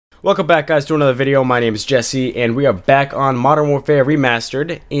Welcome back, guys, to another video. My name is Jesse, and we are back on Modern Warfare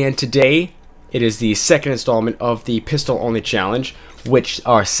Remastered, and today it is the second installment of the pistol only challenge, which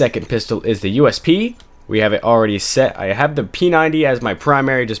our second pistol is the USP. We have it already set. I have the P90 as my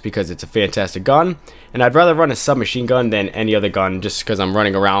primary just because it's a fantastic gun, and I'd rather run a submachine gun than any other gun just because I'm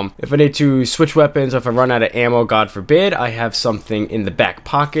running around. If I need to switch weapons or if I run out of ammo, God forbid, I have something in the back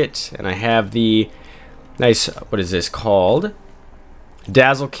pocket, and I have the nice, what is this called?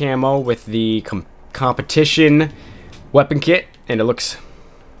 Dazzle camo with the competition weapon kit, and it looks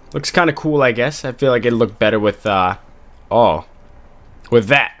kind of cool, I guess. I feel like it'd look better with with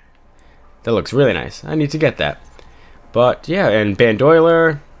that. That looks really nice. I need to get that. But yeah, and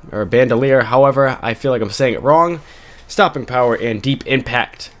bandolier or bandolier, however I feel like I'm saying it wrong. Stopping power and deep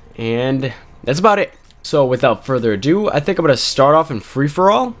impact, and that's about it. So without further ado, I think I'm gonna start off in free for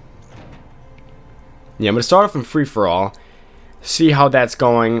all. Yeah, I'm gonna start off in free for all. See how that's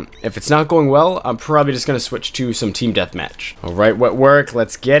going. If it's not going well, I'm probably just gonna switch to some team deathmatch. Alright, wet work,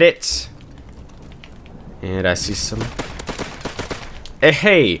 let's get it. And I see some.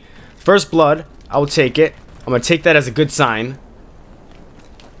 Hey, first blood, I will take it. I'm gonna take that as a good sign.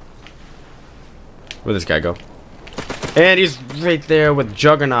 Where'd this guy go? And he's right there with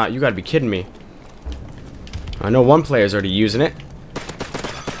Juggernaut. You gotta be kidding me. I know one player's already using it.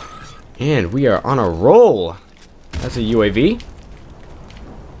 And we are on a roll. That's a UAV.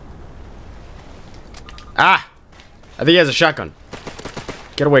 Ah! I think he has a shotgun.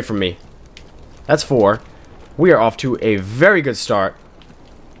 Get away from me. That's 4. We are off to a very good start.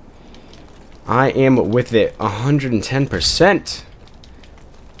 I am with it 110%.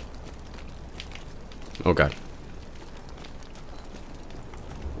 Oh god.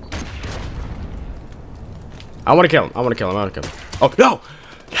 I want to kill him. I want to kill him. I want to kill him. Oh, no!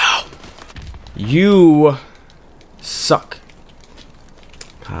 No! You suck.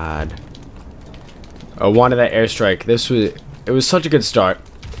 God. I wanted that airstrike. It was such a good start.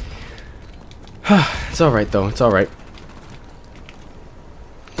 It's alright though, it's alright.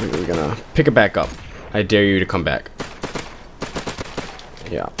 We're gonna pick it back up. I dare you to come back.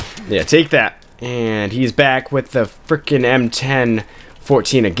 Yeah. Yeah, take that. And he's back with the frickin'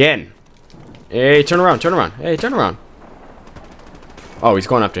 M1014 again. Hey, turn around, turn around. Hey, turn around. Oh, he's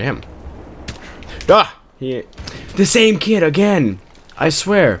going after him. Ah! The same kid again! I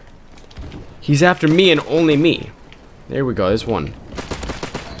swear. He's after me and only me. There we go, there's 1.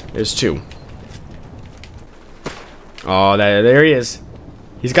 There's 2. Oh, there he is.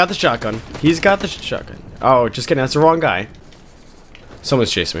 He's got the shotgun. He's got the shotgun. Oh, just kidding, that's the wrong guy. Someone's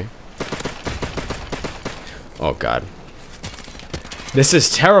chasing me. Oh, God. This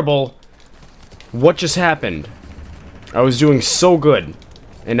is terrible. What just happened? I was doing so good.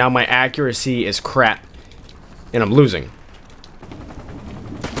 And now my accuracy is crap. And I'm losing.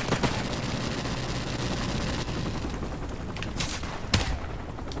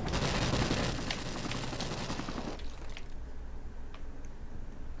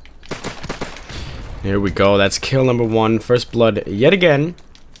 Here we go. That's kill number 1. First blood yet again.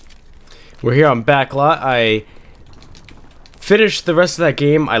 We're here on Backlot. I finished the rest of that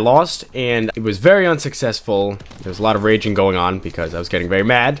game. I lost, and it was very unsuccessful. There was a lot of raging going on because I was getting very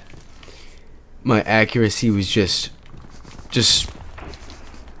mad. My accuracy was just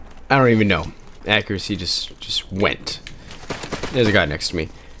I don't even know. Accuracy just went. There's a guy next to me.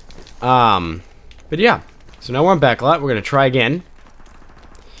 But yeah. So now we're on Backlot. We're gonna try again.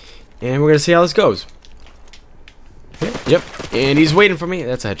 And we're gonna see how this goes. Yep. And he's waiting for me.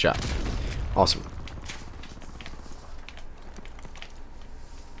 That's a headshot. Awesome.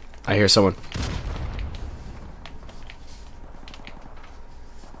 I hear someone.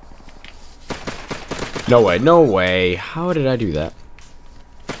 No way, no way. How did I do that?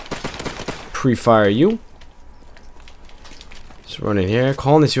 Pre-fire you. Just run in here.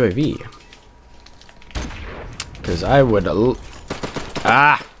 Calling this UAV. Because I would love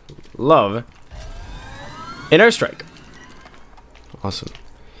an airstrike. Awesome.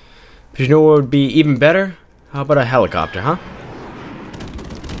 But you know what would be even better? How about a helicopter, huh?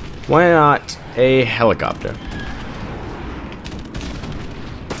 Why not a helicopter?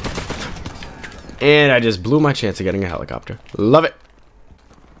 And I just blew my chance of getting a helicopter. Love it.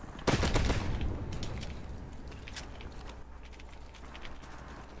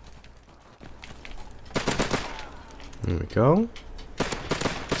 There we go.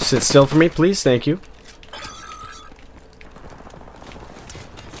 Sit still for me, please. Thank you.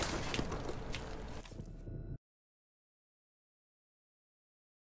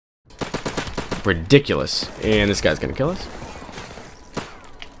 Ridiculous. And this guy's gonna kill us.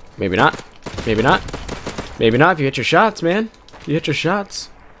 Maybe not. Maybe not. Maybe not if you hit your shots, man. If you hit your shots.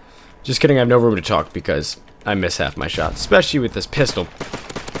 Just kidding, I have no room to talk because I miss half my shots, especially with this pistol.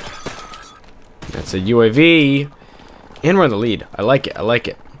 That's a UAV. And we're in the lead. I like it. I like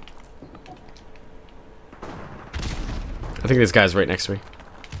it. I think this guy's right next to me.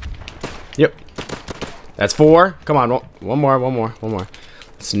 Yep. That's 4. Come on. One more.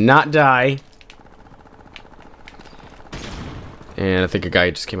 Let's not die. And I think a guy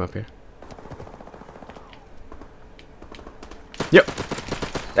just came up here. Yep.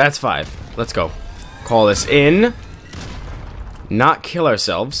 That's 5. Let's go. Call this in. Not kill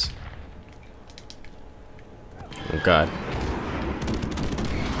ourselves. Oh god.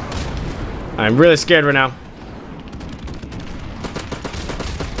 I'm really scared right now.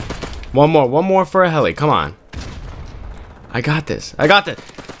 One more for a heli. Come on. I got this. I got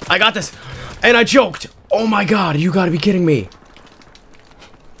this. And I choked. Oh my god, you gotta be kidding me.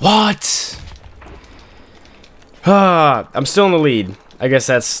 What? I'm still in the lead. I guess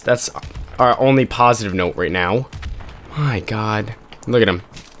that's our only positive note right now. My god. Look at him.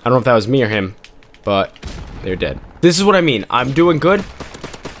 I don't know if that was me or him, but they're dead. This is what I mean. I'm doing good.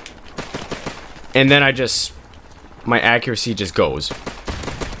 And then my accuracy just goes.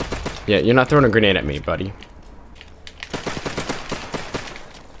 Yeah, you're not throwing a grenade at me, buddy.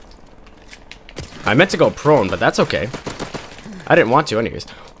 I meant to go prone, but that's okay. I didn't want to anyways.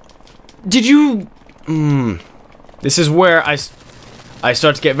 Did you... This is where I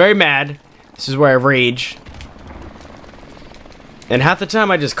start to get very mad. This is where I rage. And half the time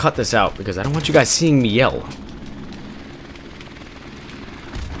I just cut this out because I don't want you guys seeing me yell.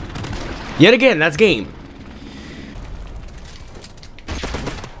 Yet again, that's game.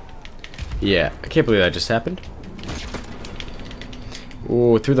 Yeah, I can't believe that just happened.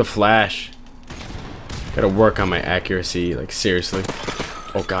 Ooh, through the flash. Gotta work on my accuracy, like seriously.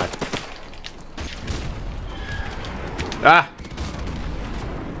 Oh god. Ah!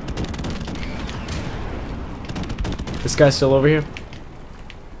 This guy's still over here?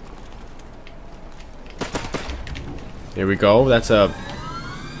 Here we go. That's a...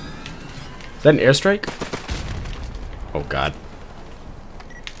 Is that an airstrike? Oh god.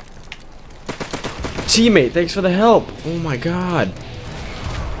 Teammate, thanks for the help. Oh my god.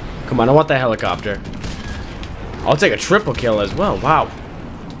 Come on, I want that helicopter. I'll take a triple kill as well. Wow.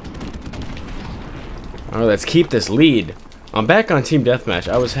 Alright, let's keep this lead. I'm back on Team Deathmatch.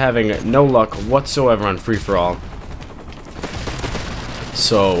 I was having no luck whatsoever on free-for-all.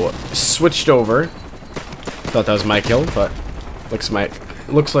 So, switched over. Thought that was my kill, but looks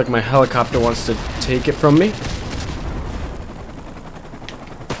like my helicopter wants to take it from me.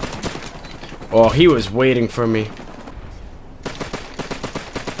 Oh, he was waiting for me.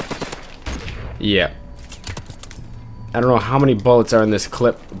 Yeah. I don't know how many bullets are in this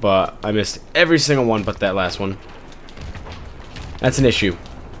clip, but I missed every single one but that last one. That's an issue.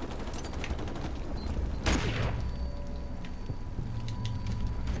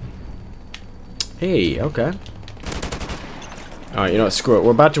 Hey, okay. Alright, you know what, screw it.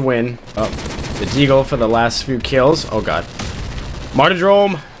 We're about to win. Oh, the Deagle for the last few kills. Oh god.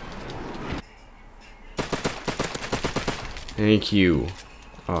 Martydrome! Thank you.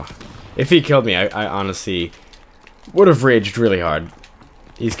 Oh. If he killed me, I honestly would have raged really hard.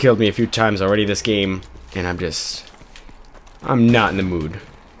 He's killed me a few times already this game, and I'm not in the mood.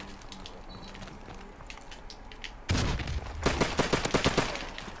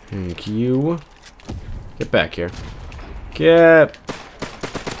 Thank you. Get back here. Get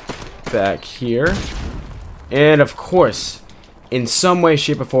back here. And of course, in some way,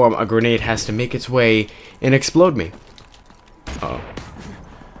 shape, or form, a grenade has to make its way and explode me. Uh-oh.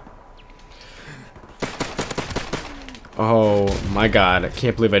 Oh my god, I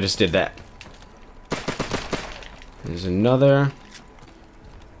can't believe I just did that. There's another.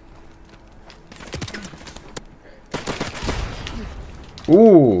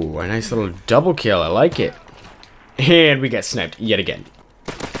 Ooh, a nice little double kill. I like it. And we get sniped yet again.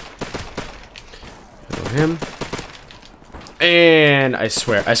 Kill him. And I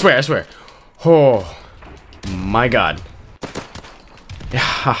swear. Oh my god.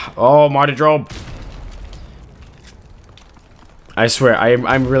 Oh, Martydrome. I swear,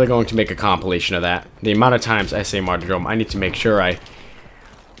 I'm really going to make a compilation of that. The amount of times I say Martydrome, I need to make sure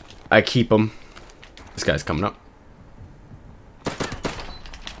I keep him. This guy's coming up.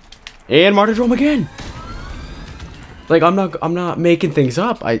 And Martydrome again. Like I'm not making things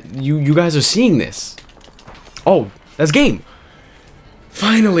up. You guys are seeing this. Oh, that's game.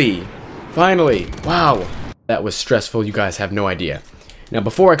 Finally. Wow. That was stressful. You guys have no idea. Now,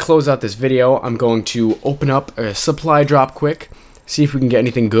 before I close out this video, I'm going to open up a supply drop quick. See if we can get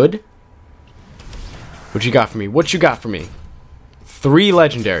anything good. What you got for me? 3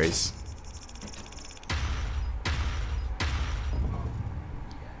 legendaries.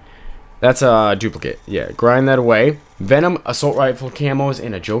 That's a duplicate. Yeah, grind that away. Venom, assault rifle camos,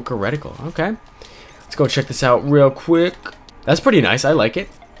 and a Joker reticle. Okay. Let's go check this out real quick. That's pretty nice. I like it.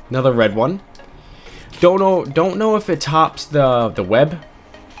 Another red one. Don't know if it tops the web.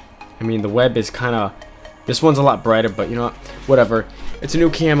 I mean, the web is kind of... This one's a lot brighter, but you know what? Whatever. It's a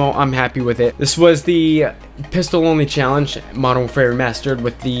new camo. I'm happy with it. This was the pistol only challenge, Modern Warfare Remastered,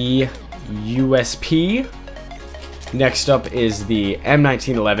 with the USP. Next up is the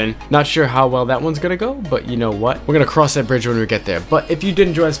M1911. Not sure how well that one's gonna go, but you know what? We're gonna cross that bridge when we get there. But if you did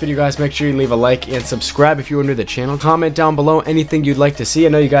enjoy this video, guys, make sure you leave a like and subscribe if you're new to the channel. Comment down below anything you'd like to see. I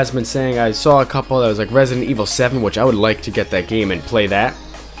know you guys have been saying, I saw a couple that was like Resident Evil 7, which I would like to get that game and play that.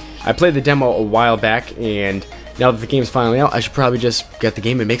 I played the demo a while back, and now that the game's finally out, I should probably just get the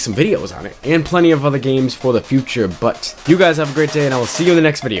game and make some videos on it. And plenty of other games for the future. But you guys have a great day, and I will see you in the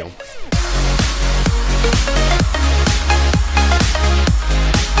next video.